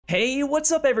Hey,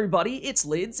 what's up everybody? It's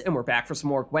Lids, and we're back for some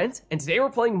more Gwent, and today we're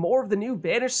playing more of the new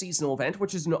Banished seasonal event,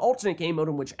 which is an alternate game mode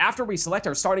in which after we select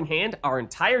our starting hand, our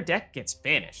entire deck gets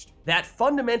banished. That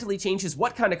fundamentally changes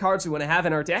what kind of cards we want to have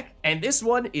in our deck, and this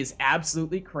one is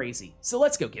absolutely crazy. So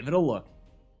let's go give it a look.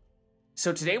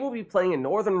 So today we'll be playing a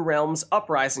Northern Realms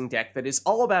Uprising deck that is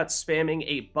all about spamming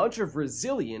a bunch of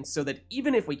resilience so that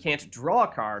even if we can't draw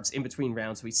cards in between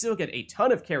rounds, we still get a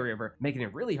ton of carryover, making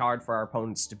it really hard for our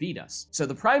opponents to beat us. So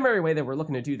the primary way that we're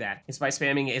looking to do that is by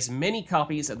spamming as many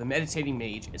copies of the Meditating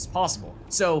Mage as possible.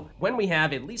 So when we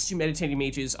have at least 2 Meditating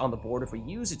Mages on the board, if we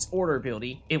use its order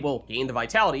ability, it will gain the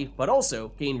Vitality, but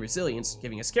also gain resilience,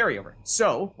 giving us carryover.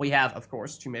 So we have, of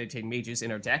course, 2 Meditating Mages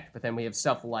in our deck, but then we have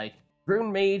stuff like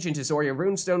Runemage into Zoria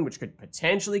Runestone, which could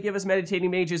potentially give us Meditating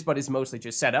Mages, but is mostly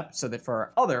just set up so that for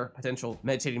our other potential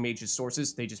Meditating Mages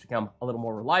sources, they just become a little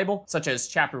more reliable, such as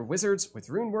Chapter Wizards with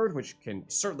Runeword, which can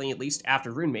certainly, at least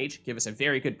after Runemage, give us a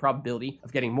very good probability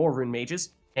of getting more Rune Mages.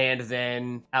 And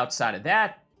then outside of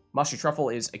that, Mushy Truffle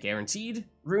is a guaranteed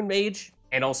Rune Mage,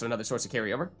 and also another source of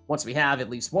carryover. Once we have at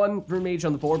least one Rune Mage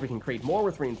on the board, we can create more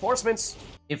with Reinforcements.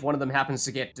 If one of them happens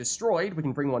to get destroyed, we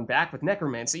can bring one back with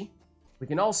Necromancy. We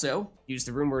can also use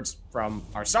the Runewords from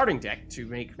our starting deck to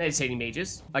make Meditating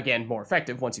Mages, again, more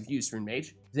effective once you've used Rune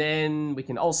Mage. Then we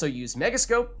can also use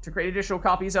Megascope to create additional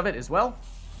copies of it as well.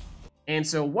 And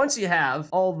so once you have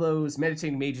all those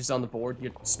Meditating Mages on the board, you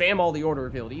spam all the order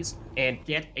abilities and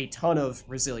get a ton of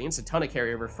resilience, a ton of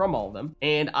carryover from all of them.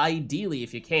 And ideally,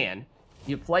 if you can,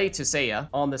 you play Tissia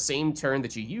on the same turn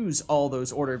that you use all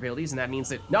those order abilities, and that means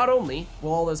that not only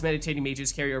will all those Meditating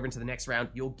Mages carry over into the next round,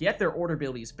 you'll get their order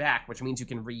abilities back, which means you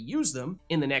can reuse them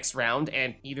in the next round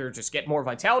and either just get more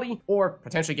Vitality or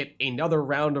potentially get another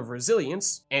round of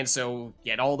Resilience, and so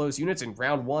get all those units in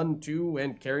round 1, 2,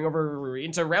 and carrying over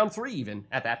into round 3 even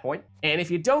at that point. And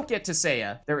if you don't get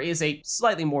Tissia, there is a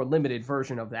slightly more limited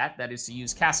version of that is to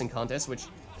use Casting Contest, which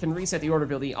can reset the order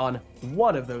ability on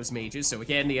one of those mages. So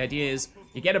again, the idea is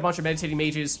you get a bunch of Meditating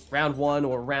Mages round 1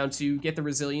 or round 2, get the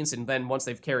resilience, and then once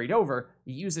they've carried over,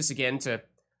 you use this again to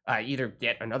either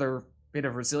get another bit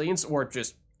of resilience or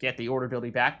just get the order ability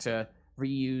back to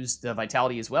reuse the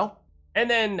Vitality as well. And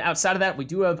then outside of that, we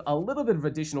do have a little bit of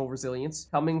additional resilience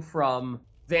coming from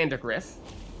Vandergrift.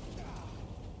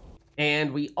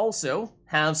 And we also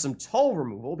have some toll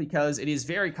removal because it is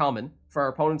very common for our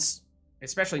opponents,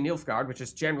 especially Nilfgaard, which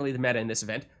is generally the meta in this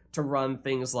event, to run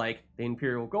things like the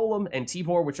Imperial Golem and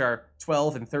Tibor, which are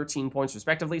 12 and 13 points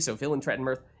respectively, so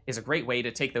Villentretenmerth is a great way to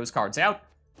take those cards out,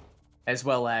 as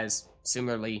well as,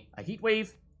 similarly, a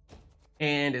Heatwave.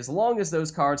 And as long as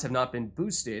those cards have not been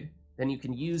boosted, then you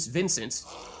can use Vincent,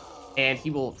 and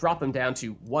he will drop them down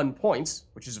to 1 point,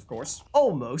 which is, of course,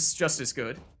 almost just as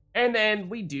good. And then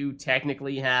we do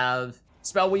technically have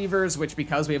Spellweavers, which,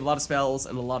 because we have a lot of spells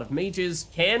and a lot of mages,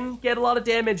 can get a lot of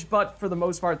damage, but for the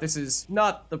most part, this is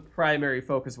not the primary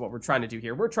focus of what we're trying to do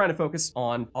here. We're trying to focus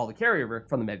on all the carryover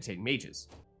from the Meditating Mages.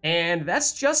 And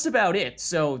that's just about it.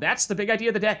 So that's the big idea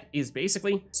of the deck, is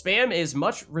basically spam as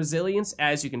much resilience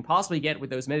as you can possibly get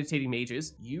with those Meditating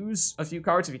Mages. Use a few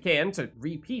cards if you can to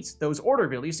repeat those order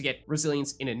abilities to get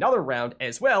resilience in another round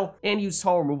as well, and use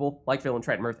toll removal like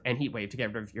Villentretenmerth and Heatwave to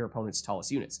get rid of your opponent's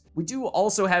tallest units. We do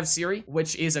also have Ciri,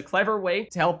 which is a clever way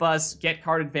to help us get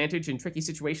card advantage in tricky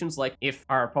situations, like if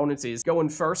our opponent is going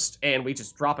first and we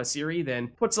just drop a Ciri, then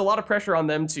puts a lot of pressure on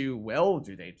them to, well,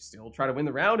 do they still try to win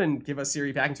the round and give us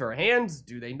Ciri back into our hands?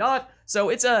 Do they not? So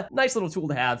it's a nice little tool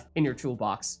to have in your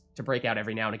toolbox to break out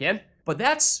every now and again. But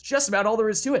that's just about all there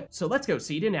is to it. So let's go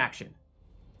see it in action.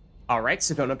 Alright,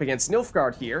 so going up against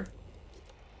Nilfgaard here.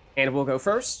 And we'll go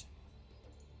first.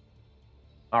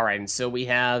 Alright, and so we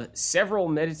have several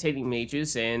Meditating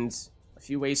Mages and a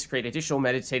few ways to create additional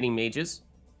Meditating Mages.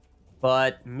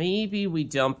 But maybe we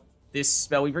dump this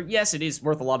Spellweaver. Yes, it is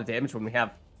worth a lot of damage when we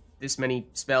have this many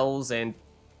spells and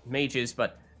mages,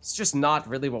 but it's just not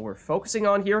really what we're focusing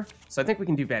on here, so I think we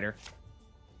can do better.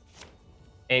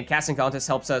 And Casting Contest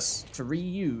helps us to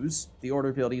reuse the order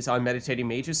abilities on Meditating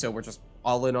Mages, so we're just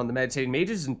all in on the Meditating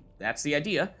Mages, and that's the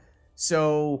idea.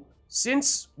 So,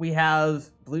 since we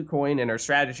have blue coin in our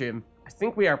stratagem, I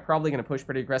think we are probably going to push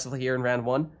pretty aggressively here in round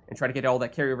 1, and try to get all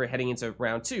that carryover heading into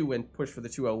round 2, and push for the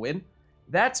 2-0 win.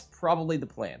 That's probably the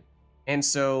plan. And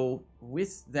so,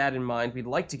 with that in mind, we'd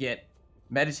like to get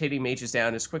Meditating Mages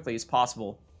down as quickly as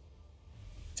possible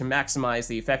to maximize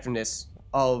the effectiveness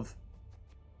of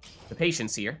the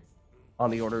patience here on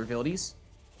the order abilities.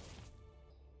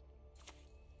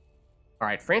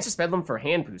 Alright, Francis Bedlam for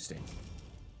hand boosting.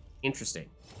 Interesting.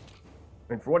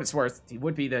 I mean, for what it's worth, he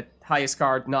would be the highest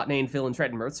card not named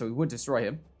Villentretenmerth, so we would destroy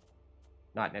him.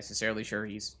 Not necessarily sure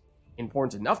he's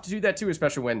important enough to do that too,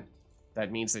 especially when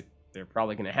that means that they're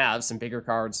probably going to have some bigger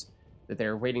cards that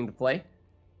they're waiting to play.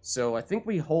 So I think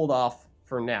we hold off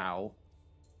for now,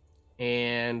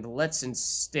 and let's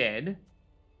instead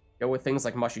go with things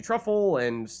like Mushy Truffle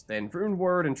and then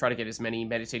Runeword and try to get as many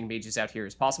Meditating Mages out here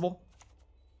as possible.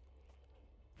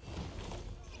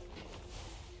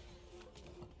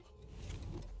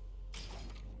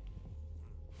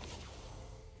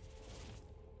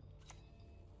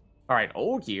 Alright,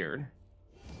 Olgierd.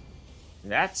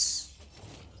 That's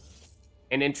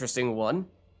an interesting one.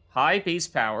 High base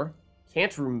power.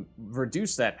 Can't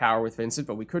reduce that power with Vincent,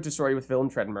 but we could destroy with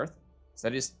Villentretenmerth. So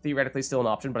that is theoretically still an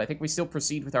option, but I think we still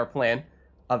proceed with our plan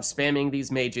of spamming these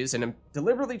mages, and I'm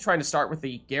deliberately trying to start with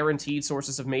the guaranteed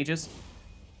sources of mages.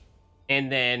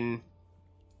 And then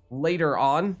later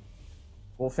on,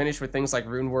 we'll finish with things like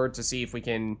Runeword to see if we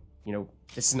can, you know,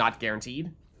 this is not guaranteed.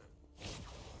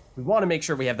 We want to make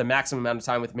sure we have the maximum amount of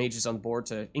time with mages on the board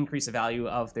to increase the value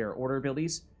of their order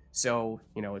abilities. So,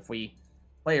 you know, if we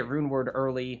play a Runeword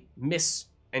early, miss,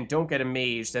 and don't get a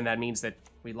mage, then that means that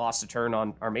we lost a turn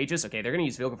on our mages. Okay, they're going to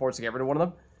use Vilgefortz to get rid of one of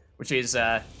them, which is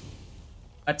a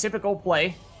typical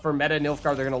play for meta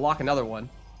Nilfgaard. They're going to lock another one.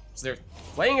 So they're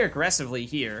playing aggressively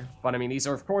here, but I mean, these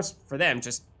are, of course, for them,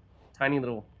 just tiny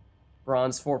little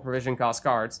bronze 4 provision cost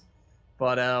cards.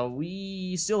 But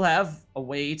we still have a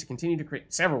way to continue to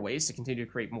create, several ways to continue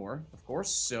to create more, of course,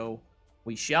 so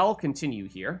we shall continue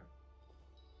here.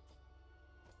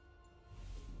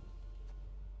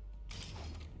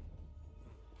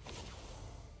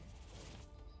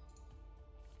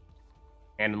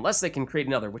 And unless they can create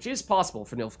another, which is possible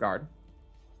for Nilfgaard,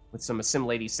 with some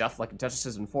assimilating stuff like a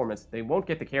Duchess's Informant, they won't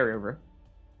get the carryover.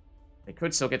 They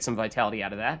could still get some vitality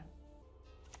out of that.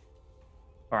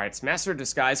 Alright, it's Master of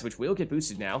Disguise, which will get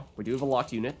boosted now. We do have a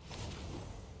locked unit.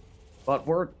 But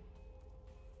we're...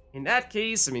 in that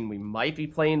case, I mean, we might be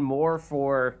playing more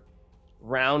for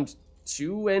round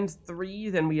 2 and 3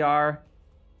 than we are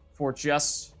for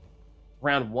just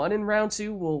round 1 and round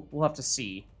 2. We'll have to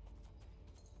see.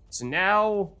 So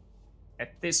now,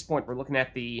 at this point, we're looking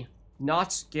at the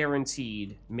not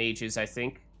guaranteed mages, I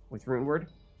think, with Runeword.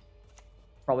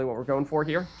 Probably what we're going for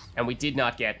here. And we did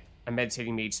not get a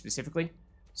Meditating Mage specifically.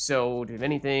 So, do we have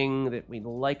anything that we'd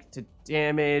like to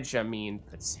damage? I mean,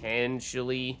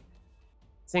 potentially.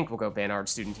 I think we'll go Banard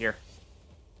Student here.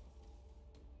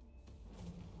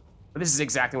 But this is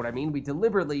exactly what I mean. We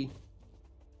deliberately...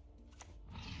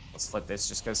 let's flip this,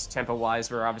 just because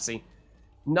tempo-wise, we're obviously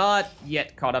not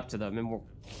yet caught up to them, and we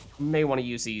may want to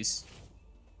use these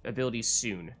abilities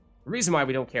soon. The reason why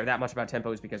we don't care that much about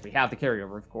tempo is because we have the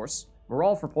carryover, of course. We're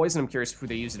all for poison. I'm curious who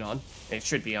they use it on. And it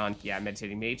should be on, yeah,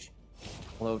 Meditating Mage.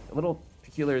 Although, a little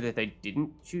peculiar that they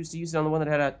didn't choose to use it on the one that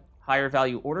had a higher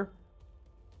value order.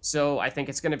 So, I think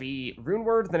it's going to be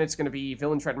Runeword, then it's going to be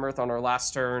Villentretenmerth on our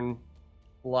last turn,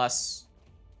 plus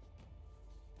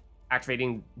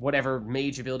activating whatever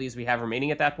mage abilities we have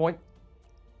remaining at that point.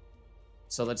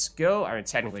 So let's go. I mean,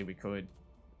 technically we could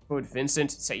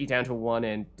Vincent set you down to 1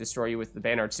 and destroy you with the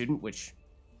Banard Student, which,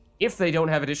 if they don't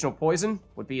have additional poison,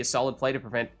 would be a solid play to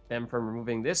prevent them from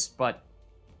removing this, but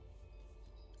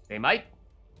they might.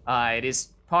 It is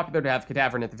popular to have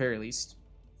Cadaverin at the very least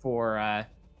for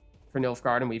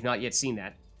Nilfgaard, and we've not yet seen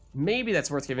that. Maybe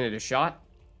that's worth giving it a shot.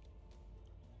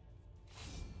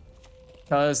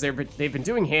 Because they've been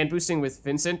doing hand boosting with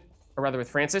Vincent, or rather with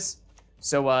Francis,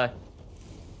 so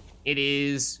it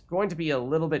is going to be a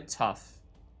little bit tough.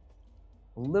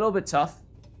 A little bit tough.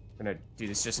 I'm going to do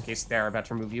this just in case they are about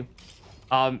to remove you.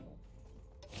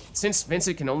 Since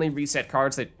Vincent can only reset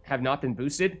cards that have not been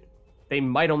boosted, they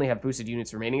might only have boosted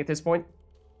units remaining at this point.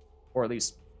 Or at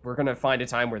least, we're going to find a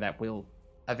time where that will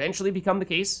eventually become the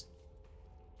case.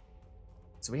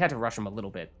 So we had to rush them a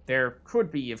little bit. There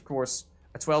could be, of course,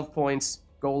 a 12 points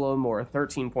Golem or a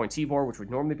 13-point Tibor, which would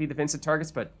normally be the Vincent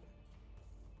targets, but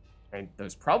I mean,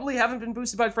 those probably haven't been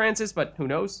boosted by Francis, but who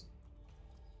knows?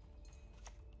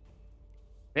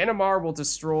 Vanamar will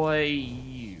destroy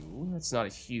you. That's not a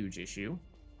huge issue.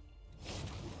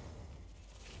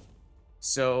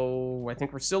 So, I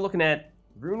think we're still looking at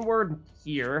Runeword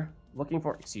here. Looking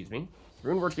for, excuse me.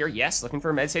 Runeword here, yes. Looking for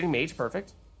a Meditating Mage,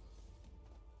 perfect.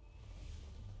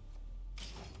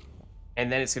 And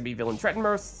then it's going to be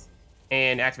Villentretenmerth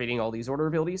and activating all these order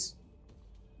abilities.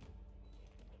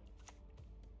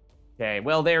 Okay,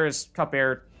 well, there is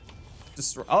Cupbearer.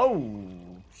 Oh,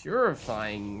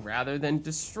 purifying rather than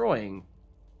destroying.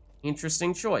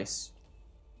 Interesting choice.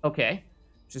 Okay,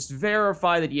 just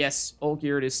verify that, yes,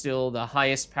 Olgierd is still the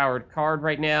highest powered card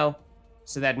right now.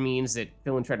 So that means that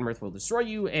Villentretenmerth will destroy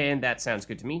you, and that sounds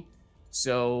good to me.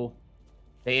 So,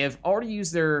 they have already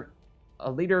used their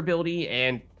a leader ability,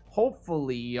 and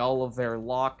hopefully all of their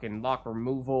lock and lock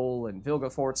removal and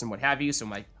Vilga forts and what have you. So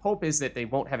my hope is that they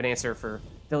won't have an answer for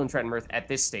Villentretenmerth at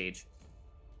this stage.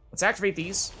 Let's activate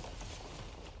these.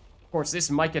 Of course, this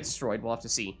might get destroyed. We'll have to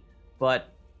see.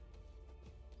 But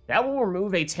that will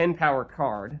remove a 10 power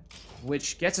card,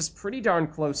 which gets us pretty darn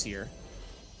close here.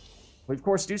 We, of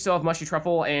course, do still have Mushy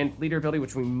Truffle and leader ability,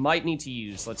 which we might need to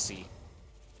use. Let's see.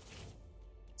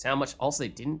 So how much... Also, they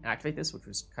didn't activate this, which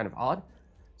was kind of odd.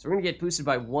 So we're going to get boosted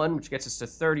by 1, which gets us to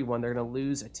 31. They're going to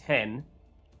lose a 10.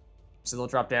 So they'll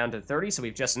drop down to 30, so we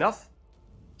have just enough.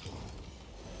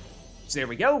 So there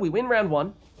we go. We win round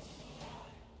 1.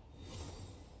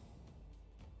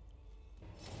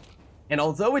 And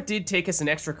although it did take us an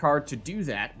extra card to do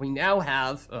that, we now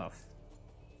have...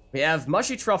 We have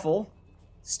Mushy Truffle,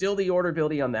 still the order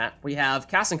ability on that. We have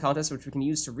Casting Contest, which we can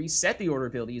use to reset the order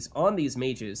abilities on these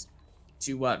mages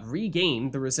to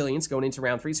regain the resilience going into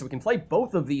round 3. So we can play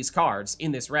both of these cards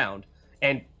in this round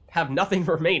and have nothing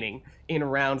remaining in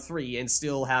round 3 and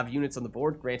still have units on the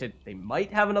board. Granted, they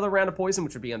might have another round of poison,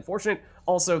 which would be unfortunate.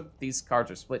 Also, these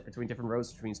cards are split between different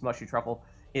rows, which means Mushy Truffle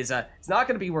is it's not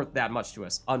going to be worth that much to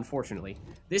us, unfortunately.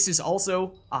 This is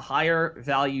also a higher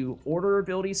value order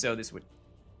ability, so this would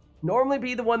normally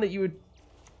be the one that you would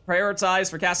prioritize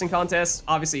for casting contests.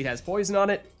 Obviously, it has poison on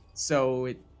it, so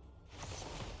it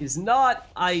is not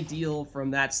ideal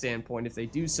from that standpoint if they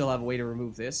do still have a way to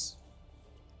remove this.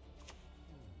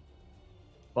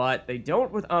 But they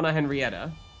don't with Anna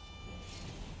Henrietta.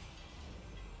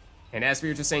 And as we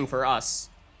were just saying for us,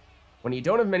 when you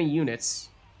don't have many units,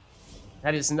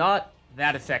 that is not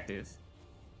that effective.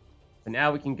 But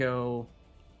now we can go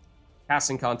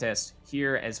casting contest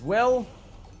here as well.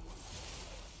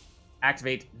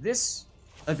 Activate this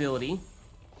ability.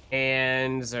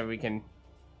 And so we can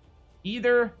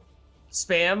either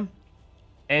spam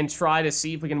and try to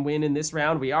see if we can win in this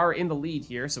round. We are in the lead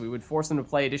here, so we would force them to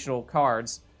play additional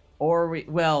cards. Or we,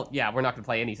 well, yeah, we're not going to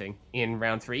play anything in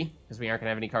round 3 because we aren't going to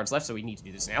have any cards left, so we need to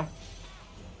do this now.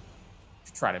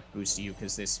 Try to boost you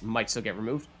because this might still get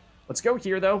removed. Let's go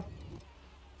here, though.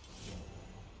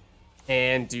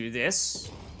 And do this.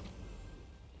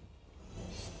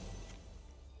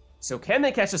 So can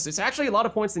they catch us? It's actually a lot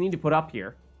of points they need to put up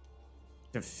here.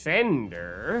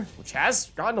 Defender, which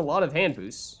has gotten a lot of hand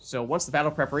boosts. So once the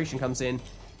battle preparation comes in,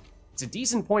 it's a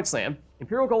decent point slam.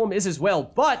 Imperial Golem is as well,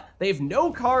 but they have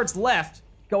no cards left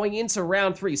going into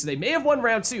round 3. So they may have won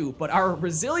round 2, but our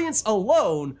resilience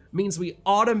alone means we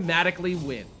automatically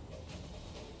win.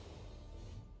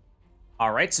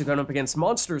 All right, so going up against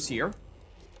monsters here.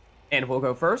 And we'll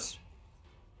go first.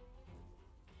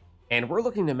 And we're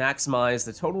looking to maximize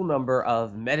the total number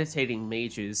of meditating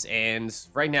mages. And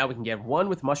right now we can get 1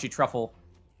 with Mushy Truffle.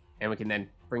 And we can then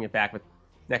bring it back with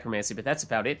Necromancy. But that's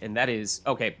about it. And that is,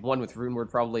 okay, 1 with Runeword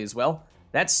probably as well.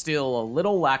 That's still a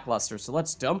little lackluster. So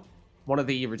let's dump one of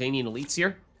the Redanian Elites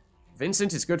here.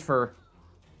 Vincent is good for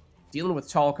dealing with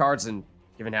tall cards. And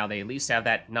given how they at least have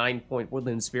that 9-point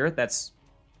Woodland Spirit, that's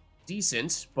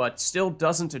decent. But still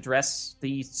doesn't address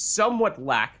the somewhat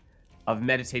lack of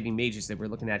meditating mages that we're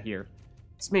looking at here.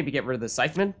 Let's maybe get rid of the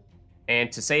Scytheman,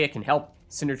 and to say it can help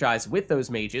synergize with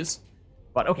those mages.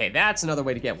 But okay, that's another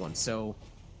way to get one, so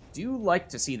do like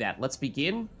to see that. Let's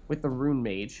begin with the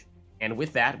Runemage, and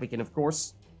with that, we can, of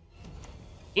course,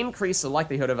 increase the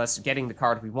likelihood of us getting the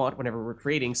card we want whenever we're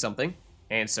creating something.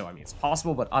 And so, I mean, it's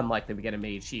possible, but unlikely we get a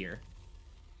Mage here.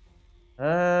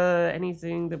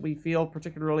 Anything that we feel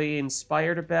particularly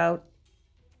inspired about?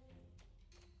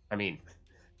 I mean,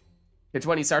 the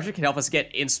 20 Sergeant can help us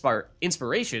get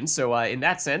inspiration, so in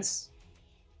that sense,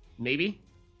 maybe.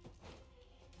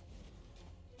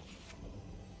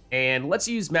 And let's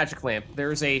use Magic Lamp.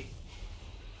 There's a...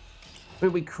 I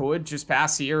mean, we could just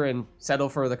pass here and settle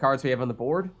for the cards we have on the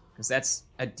board, because that's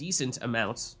a decent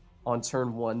amount on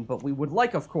turn 1, but we would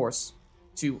like, of course,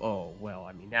 to... Oh, well,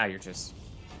 I mean, now you're just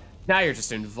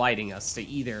inviting us to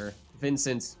either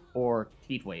Vincent or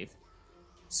Heatwave.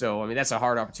 So, I mean, that's a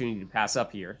hard opportunity to pass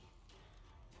up here.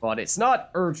 But it's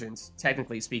not urgent,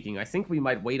 technically speaking. I think we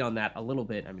might wait on that a little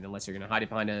bit. I mean, unless you're going to hide it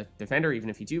behind a Defender. Even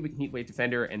if you do, we can Heatwave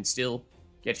Defender and still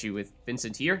get you with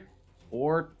Vincent here.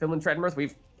 Or Villentretenmerth.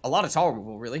 We've a lot of tall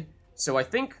removal, really. So I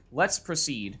think let's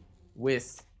proceed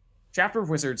with Chapter of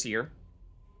Wizards here.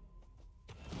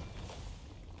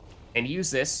 And use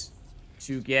this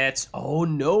to get... Oh,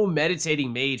 no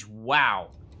Meditating Mage. Wow.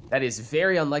 That is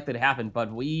very unlikely to happen,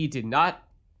 but we did not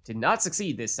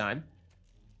succeed this time.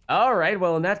 Alright,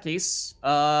 well, in that case,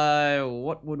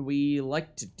 what would we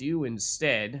like to do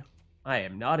instead? I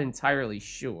am not entirely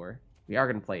sure. We are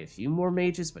going to play a few more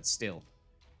mages, but still.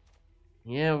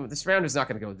 Yeah, this round is not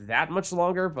going to go that much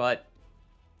longer, but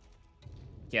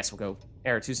Yes, we'll go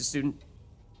Aretusa student.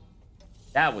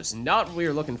 That was not what we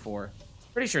were looking for.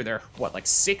 Pretty sure there are, what, like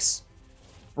 6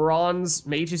 bronze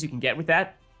mages you can get with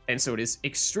that? And so it is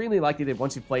extremely likely that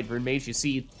once you've played Runewage, you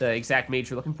see the exact mage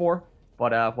you're looking for.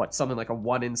 But, what, something like a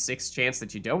 1 in 6 chance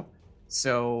that you don't.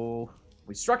 So,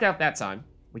 we struck out that time.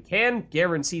 We can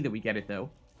guarantee that we get it, though,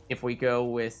 if we go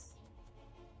with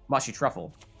Mushy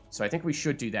Truffle. So I think we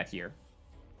should do that here.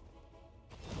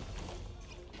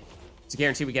 To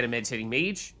guarantee we get a Meditating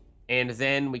Mage, and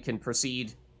then we can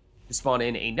proceed to spawn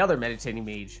in another Meditating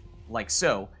Mage, like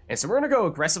so. And so we're going to go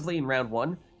aggressively in round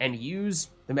 1, and use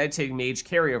the Meditating Mage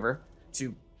carryover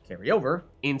to carry over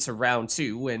into round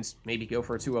 2, and maybe go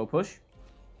for a 2-0 push.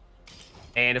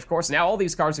 And of course, now all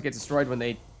these cards that get destroyed when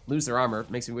they lose their armor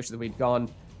makes me wish that we'd gone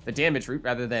the damage route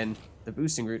rather than the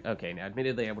boosting route. Okay, now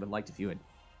admittedly I would have liked if you had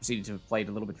proceeded to have played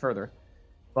a little bit further.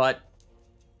 But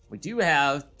we do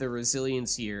have the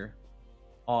resilience here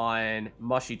on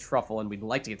Mushy Truffle, and we'd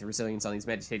like to get the resilience on these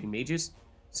Meditating Mages.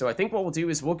 So I think what we'll do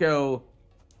is we'll go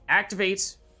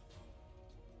activate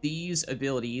these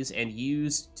abilities and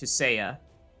use Tissia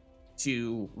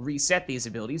to reset these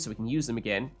abilities so we can use them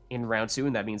again in round 2,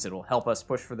 and that means it'll help us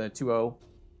push for the 2-0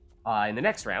 in the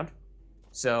next round.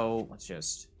 So let's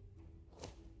just...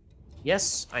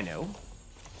 Yes, I know.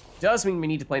 Does mean we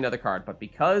need to play another card, but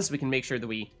because we can make sure that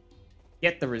we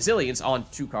get the resilience on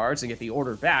 2 cards and get the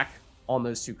order back on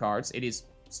those 2 cards, it is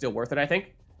still worth it, I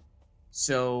think.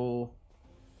 So,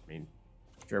 I mean,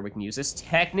 sure, we can use this.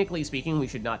 Technically speaking, we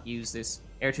should not use this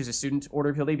Aretusa student order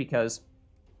ability because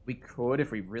we could,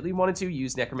 if we really wanted to,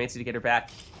 use Necromancy to get her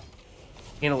back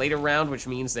in a later round, which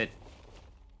means that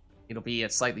it'll be a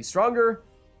slightly stronger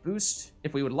boost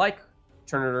if we would like.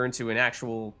 Turn her into an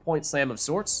actual point slam of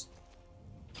sorts.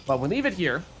 But we'll leave it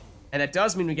here, and that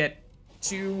does mean we get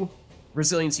 2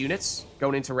 resilience units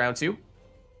going into round 2.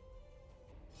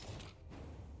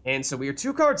 And so we are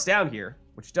 2 cards down here,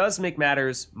 which does make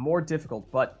matters more difficult,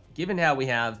 but given how we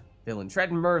have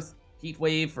Villentretenmerth,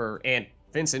 Heatwave, and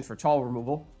Vincent for tall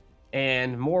removal,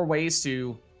 and more ways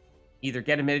to either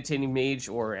get a Meditating Mage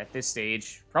or, at this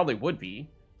stage, probably would be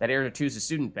that Aretusa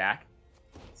student back,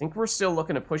 I think we're still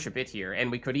looking to push a bit here,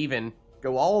 and we could even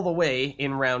go all the way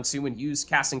in round 2 and use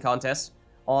Casting Contest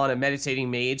on a Meditating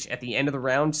Mage at the end of the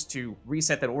round to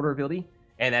reset that order ability,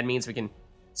 and that means we can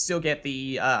still get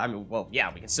the,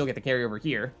 we can still get the carryover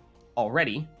here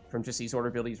already from just these order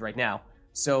abilities right now.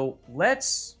 So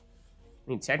let's, I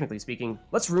mean, technically speaking,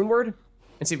 let's Runeword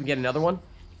and see if we get another one.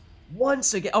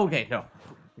 Once again, okay, no,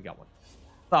 we got one.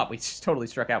 Thought we just totally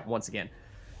struck out once again.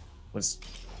 Was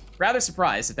rather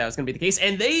surprised that that was going to be the case,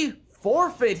 and they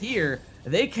forfeit here.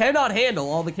 They cannot handle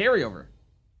all the carryover.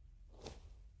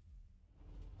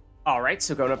 Alright,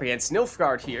 so going up against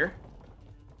Nilfgaard here,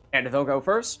 and they'll go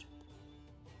first.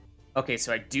 Okay,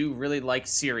 so I do really like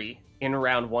Ciri in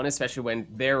round 1, especially when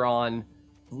they're on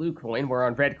blue coin, we're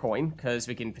on red coin, because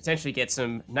we can potentially get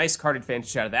some nice card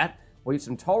advantage out of that. We have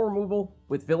some tall removal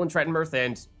with Villentretenmerth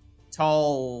and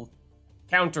tall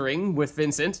countering with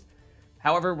Vincent.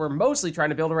 However, we're mostly trying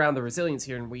to build around the resilience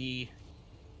here, and we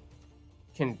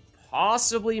can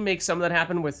possibly make some of that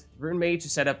happen with Runemage to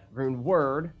set up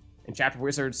Runeword and Chapter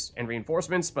Wizards and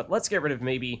Reinforcements, but let's get rid of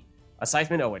maybe a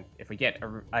Scytheman. Oh, and if we get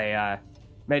a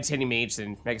Meditating Mage,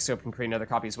 then Megascope can create another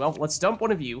copy as well. Let's dump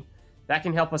one of you. That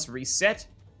can help us reset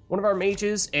one of our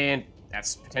mages, and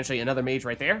that's potentially another mage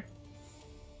right there.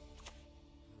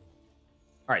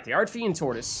 Alright, the Ardfiend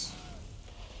Tortoise.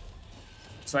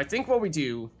 So I think what we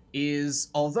do is,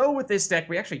 although with this deck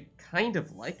we actually kind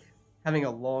of like having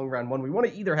a long round 1, we want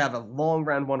to either have a long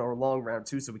round 1 or a long round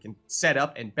 2 so we can set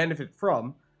up and benefit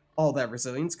from all that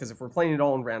resilience, because if we're playing it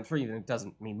all in round 3, then it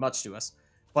doesn't mean much to us.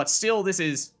 But still, this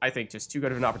is, I think, just too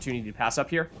good of an opportunity to pass up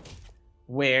here,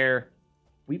 where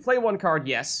we play one card,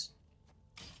 yes,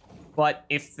 but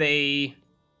if they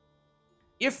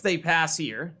pass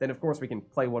here, then of course we can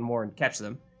play one more and catch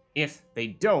them. If they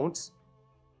don't,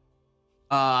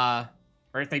 or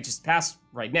if they just pass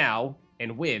right now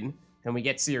and win, then we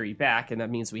get Ciri back, and that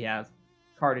means we have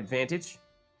card advantage.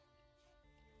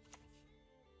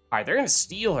 Alright, they're going to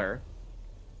steal her.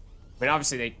 I mean,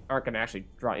 obviously they aren't going to actually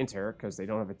draw into her because they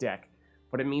don't have a deck.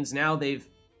 But it means now they've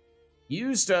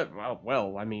used a,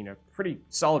 well, I mean, a pretty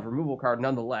solid removal card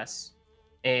nonetheless.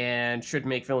 And should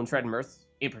make Villentretenmerth,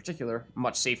 in particular,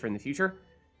 much safer in the future.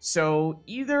 So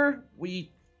either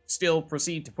we still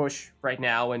proceed to push right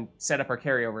now and set up our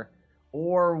carryover,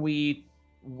 or we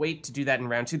wait to do that in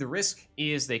round 2. The risk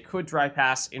is they could drive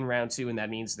past in round 2, and that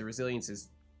means the resilience is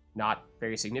not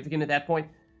very significant at that point.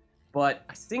 But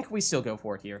I think we still go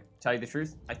for it here, to tell you the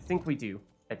truth. I think we do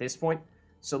at this point.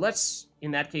 So let's,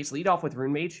 in that case, lead off with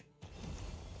Runemage.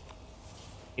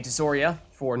 into Zoria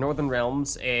for Northern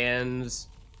Realms, and...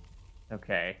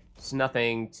 Okay, there's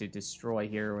nothing to destroy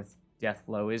here with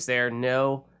Deathblow, is there?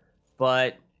 No,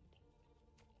 but...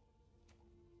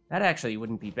 That actually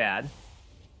wouldn't be bad.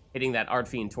 Hitting that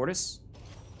Ardfiend Tortoise.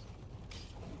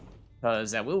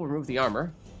 Because that will remove the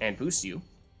armor and boost you,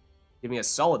 giving us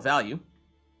solid value.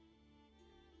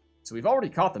 So we've already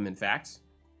caught them, in fact.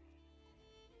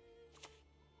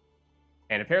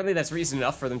 And apparently that's reason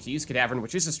enough for them to use Cadaverine,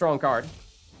 which is a strong card,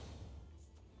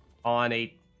 on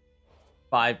a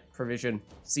 5-provision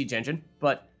siege engine.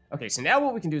 But, okay, so now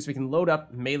what we can do is we can load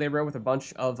up Melee Row with a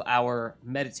bunch of our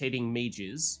meditating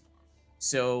mages.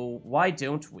 So why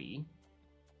don't we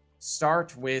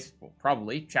start with, well,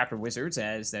 probably Chapter Wizards,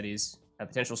 as that is a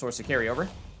potential source of carryover.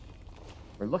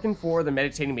 We're looking for the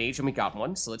meditating mage, and we got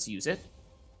one, so let's use it.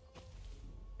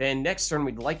 Then next turn,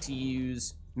 we'd like to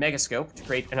use Megascope to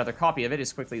create another copy of it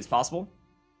as quickly as possible.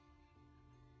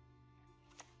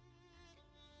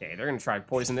 Okay, they're going to try to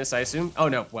poison this, I assume. Oh,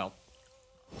 no, well,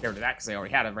 get rid of that, because they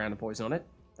already had a round of poison on it.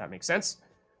 That makes sense.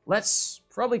 Let's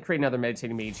probably create another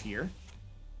meditating mage here.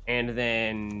 And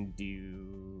then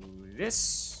do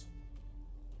this.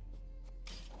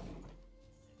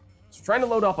 So trying to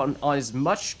load up on as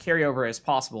much carryover as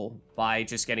possible by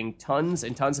just getting tons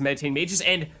and tons of meditating mages.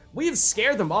 And we have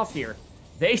scared them off here.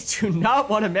 They do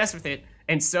not want to mess with it.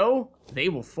 And so they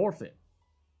will forfeit.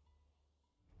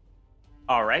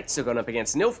 Alright, so going up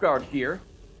against Nilfgaard here.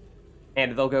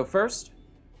 And they'll go first.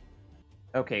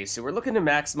 Okay, so we're looking to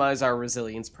maximize our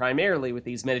resilience primarily with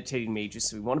these meditating mages,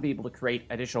 so we want to be able to create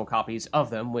additional copies of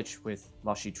them, which with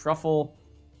Mushy Truffle,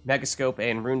 Megascope,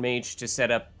 and Runemage to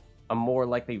set up a more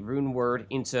likely Runeword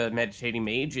into meditating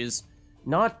mage is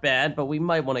not bad, but we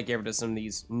might want to get rid of some of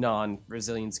these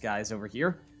non-resilience guys over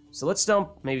here. So let's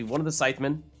dump maybe one of the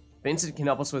Scythemen. Vincent can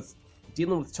help us with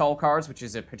dealing with tall cards, which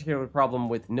is a particular problem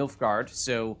with Nilfgaard,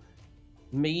 so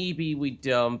maybe we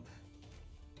dump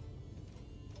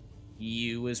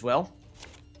you as well.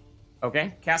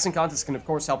 Okay, casting contest can of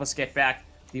course help us get back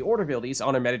the order abilities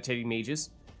on our meditating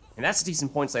mages, and that's a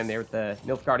decent points land there with the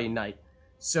Nilfgaardian Knight.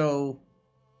 So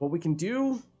what we can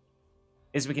do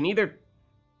is we can either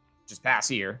just pass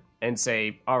here and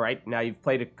say, alright, now you've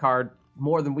played a card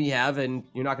more than we have, and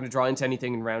you're not going to draw into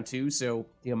anything in round 2, so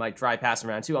you might try passing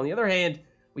round 2. On the other hand,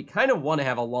 we kind of want to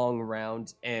have a long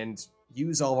round and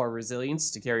use all of our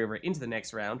resilience to carry over into the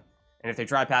next round, and if they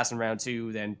try passing round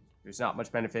 2, then there's not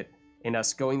much benefit in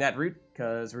us going that route,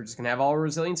 because we're just going to have all our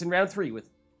resilience in round 3 with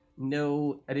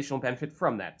no additional benefit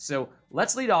from that. So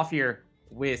let's lead off here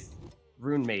with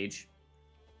Runemage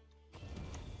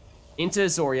into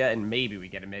Zoria, and maybe we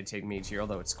get a meditating mage here,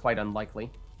 although it's quite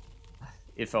unlikely.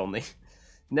 If only.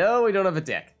 No, we don't have a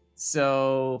deck.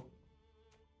 So,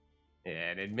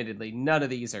 and admittedly, none of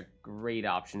these are great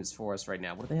options for us right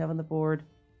now. What do they have on the board?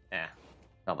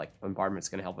 Not like Bombardment's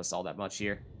going to help us all that much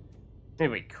here.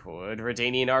 Maybe we could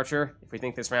Redanian Archer if we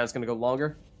think this round's going to go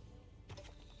longer.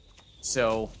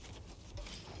 So,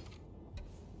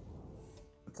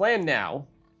 the plan now,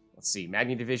 let's see,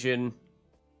 Magni Division,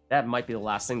 that might be the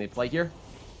last thing they play here.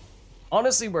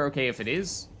 Honestly, we're okay if it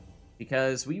is,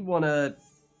 because we want to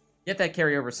get that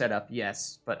carryover set up,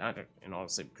 yes, but I don't, and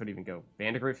honestly, we could even go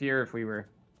Vandergrift here if we were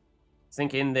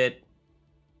thinking that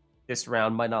this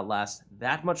round might not last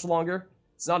that much longer.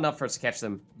 It's not enough for us to catch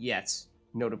them yet,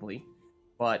 notably.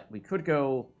 But we could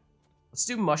go... Let's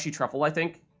do Mushy Truffle, I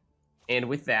think. And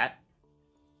with that...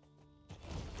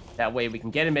 That way we can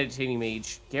get a Meditating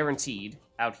Mage guaranteed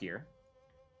out here.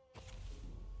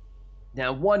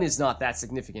 Now, 1 is not that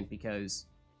significant because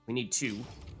we need 2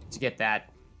 to get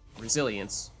that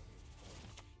resilience.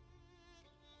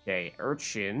 Okay,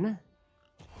 Urchin.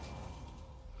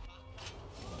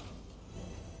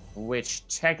 Which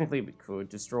technically we could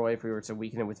destroy if we were to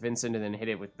weaken it with Vincent and then hit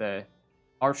it with the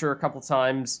Archer a couple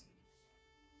times.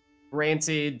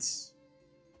 Granted,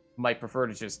 might prefer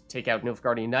to just take out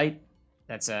Nilfgaardian Knight.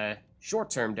 That's a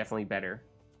short term definitely better.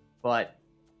 But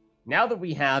now that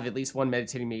we have at least one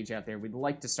Meditating Mage out there, we'd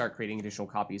like to start creating additional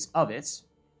copies of it.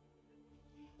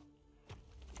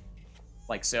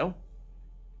 Like so.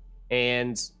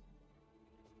 And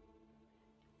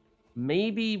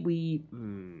maybe we...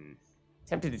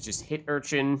 tempted to just hit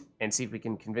Urchin and see if we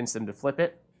can convince them to flip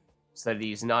it, so that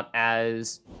he's not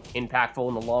as impactful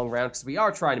in the long round, because we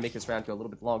are trying to make this round go a little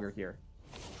bit longer here.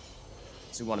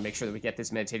 So we want to make sure that we get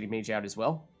this Meditating Mage out as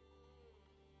well.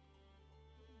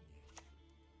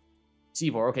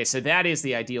 Tibor, okay, so that is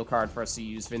the ideal card for us to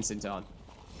use Vincent on.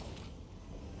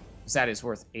 Because that is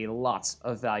worth a lot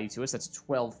of value to us. That's a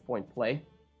 12-point play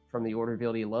from the order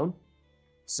ability alone.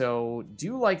 So,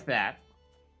 do like that.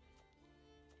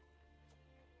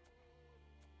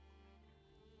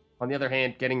 On the other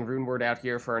hand, getting Runeword out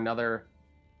here for another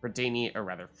Redanian, or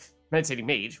rather, Meditating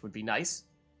Mage would be nice.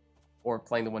 Or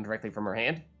playing the one directly from her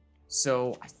hand.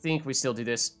 So I think we still do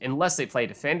this. Unless they play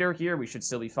Defender here, we should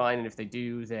still be fine. And if they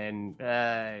do, then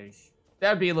that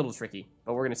would be a little tricky.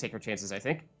 But we're going to take our chances, I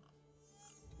think.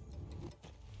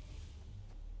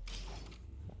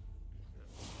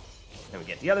 And we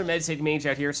get the other Meditating Mage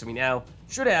out here, so we now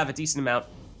should have a decent amount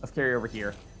of carryover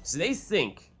here. So they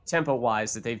think,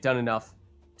 tempo-wise, that they've done enough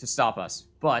to stop us.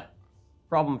 But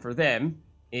problem for them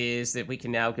is that we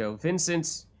can now go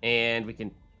Vincent, and we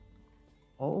can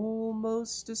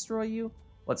almost destroy you.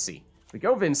 Let's see. We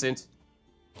go Vincent.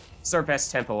 It's our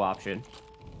best tempo option.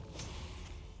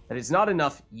 That is not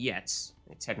enough yet.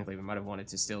 Technically, we might have wanted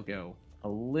to still go a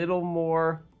little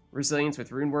more resilience with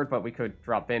Runeword, but we could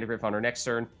drop Vandergrift on our next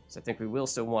turn. So I think we will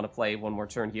still want to play one more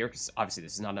turn here, because obviously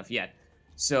this is not enough yet.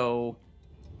 So,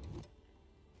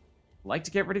 like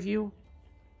to get rid of you.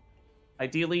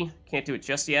 Ideally, can't do it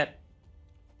just yet.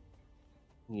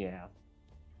 Yeah.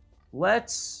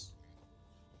 Let's...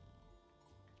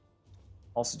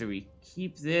 Also, do we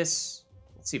keep this?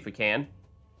 Let's see if we can.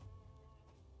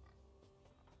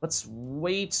 Let's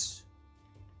wait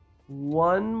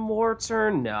one more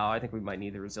turn. No, I think we might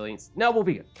need the resilience. No, we'll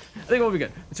be good. I think we'll be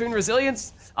good. Between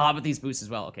resilience, but these boosts as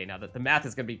well. Okay, now that the math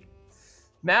is going to be...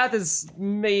 Math is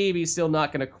maybe still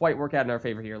not going to quite work out in our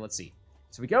favor here. Let's see.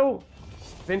 So we go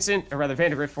Vincent, or rather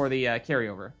Vandergrift for the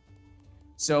carryover.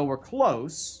 So we're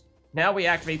close. Now we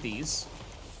activate these.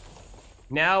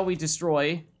 Now we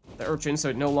destroy the urchin, so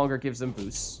it no longer gives them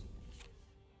boosts.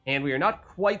 And we are not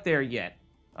quite there yet.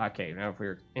 Okay, now if we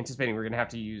were anticipating we're going to have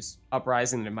to use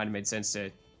Uprising, then it might have made sense to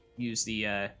use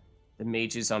the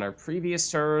mages on our previous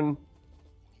turn.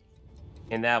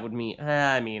 And that would mean,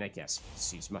 I guess,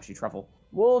 let's use Mushy Truffle.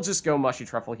 We'll just go Mushy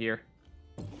Truffle here.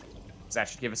 Because that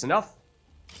should give us enough.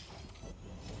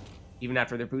 Even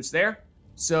after their boost there.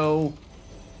 So,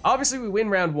 obviously we win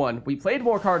round one. We played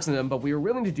more cards than them, but we were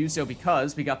willing to do so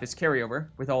because we got this carryover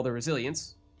with all the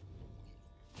resilience.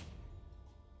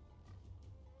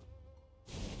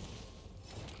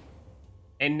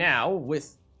 And now,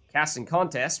 with Casting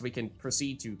Contest, we can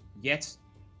proceed to get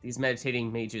these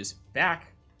Meditating Mages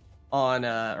back on,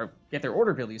 or get their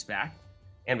order abilities back.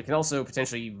 And we can also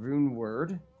potentially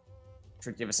Runeword, which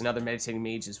would give us another Meditating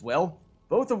Mage as well.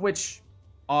 Both of which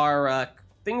are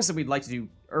things that we'd like to do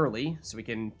early, so we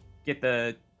can get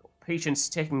the patience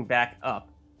ticking back up.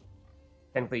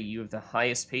 Technically, you have the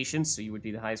highest patience, so you would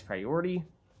be the highest priority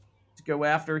to go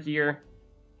after here.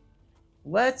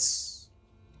 Let's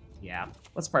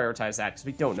prioritize that, because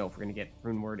we don't know if we're going to get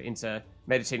Runeword into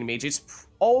Meditating Mage. It's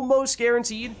almost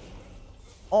guaranteed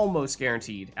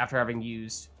after having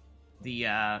used the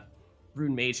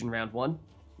Runemage in round one.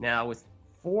 Now, with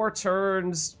 4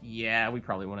 turns, yeah, we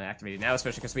probably want to activate it now,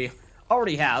 especially because we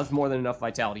already have more than enough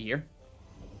vitality here.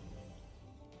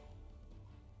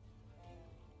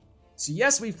 So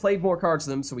yes, we've played more cards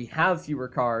than them, so we have fewer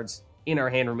cards in our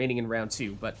hand remaining in round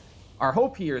 2, but our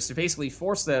hope here is to basically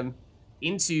force them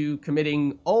into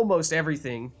committing almost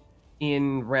everything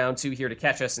in round 2 here to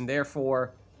catch us, and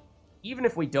therefore, even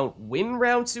if we don't win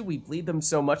round 2, we bleed them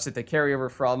so much that the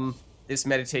carryover from this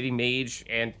Meditating Mage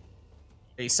and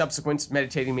a subsequent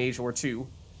Meditating Mage or 2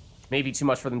 may be too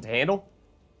much for them to handle.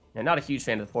 Now, not a huge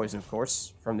fan of the poison, of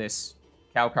course, from this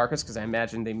cow carcass, because I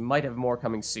imagine they might have more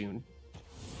coming soon.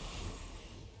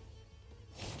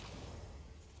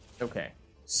 Okay,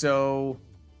 so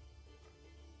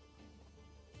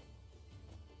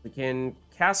we can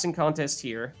Casting Contest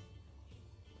here,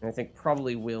 and I think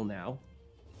probably will now,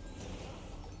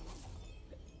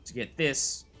 to get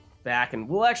this back, and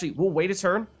we'll wait a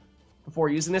turn before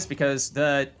using this, because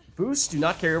the boosts do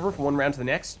not carry over from one round to the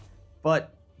next,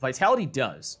 but Vitality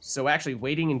does. So actually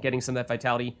waiting and getting some of that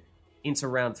Vitality into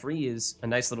round 3 is a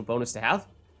nice little bonus to have.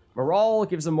 Morale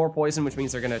gives them more poison, which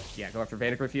means they're going to, go after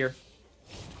Vandergrift here.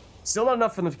 Still not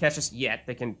enough for them to catch us yet.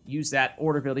 They can use that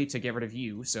order ability to get rid of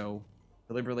you, so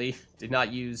deliberately did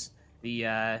not use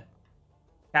the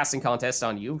Casting Contest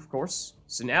on you, of course.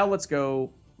 So now let's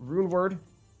go Runeword,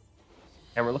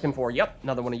 and we're looking for,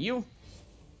 another one of you.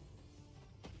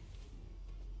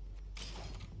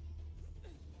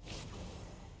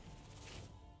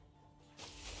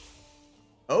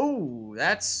 Oh,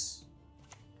 that's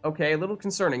okay, a little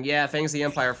concerning. Yeah, Fangs of the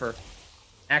Empire for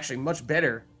actually much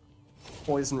better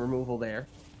poison removal there.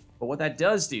 But what that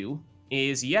does do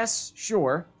is, yes,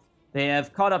 sure, they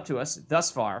have caught up to us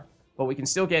thus far, but we can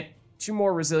still get 2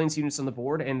 more resilience units on the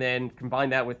board, and then combine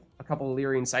that with a couple of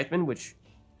Lyrian Scytheman, which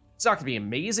it's not going to be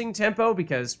amazing tempo,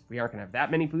 because we aren't going to have that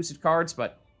many boosted cards,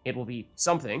 but it will be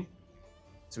something.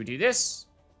 So we do this,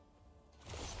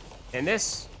 and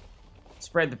this,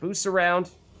 Spread the boost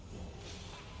around,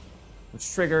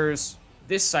 which triggers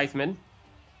this Scytheman.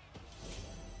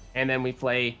 And then we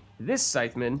play this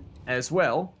Scytheman as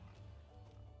well.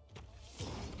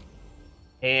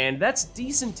 And that's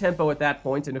decent tempo at that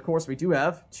point. And of course, we do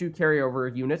have 2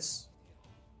 carryover units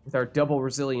with our double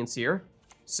resilience here.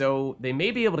 So they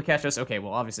may be able to catch us. Okay,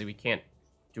 well, obviously we can't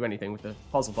do anything with the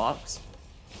puzzle box.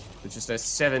 It's just a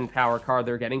 7 power card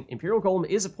they're getting. Imperial Golem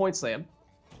is a point slam.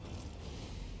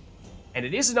 And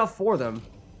it is enough for them.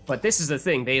 But this is the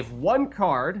thing. They have 1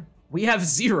 card. We have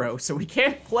 0. So we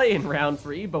can't play in round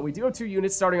 3. But we do have 2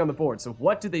 units starting on the board. So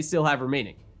what do they still have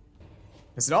remaining?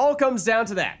 Because it all comes down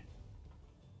to that.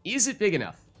 Is it big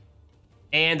enough?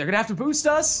 And they're going to have to boost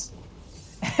us.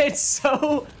 And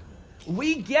so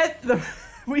we get the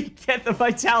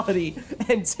vitality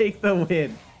and take the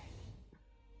win.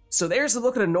 So there's a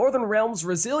look at a Northern Realms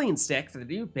Resilience deck for the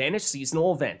new Banished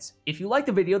seasonal event. If you liked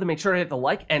the video, then make sure to hit the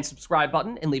like and subscribe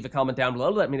button and leave a comment down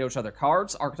below to let me know which other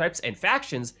cards, archetypes, and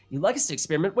factions you'd like us to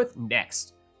experiment with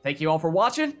next. Thank you all for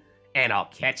watching, and I'll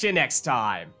catch you next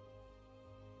time.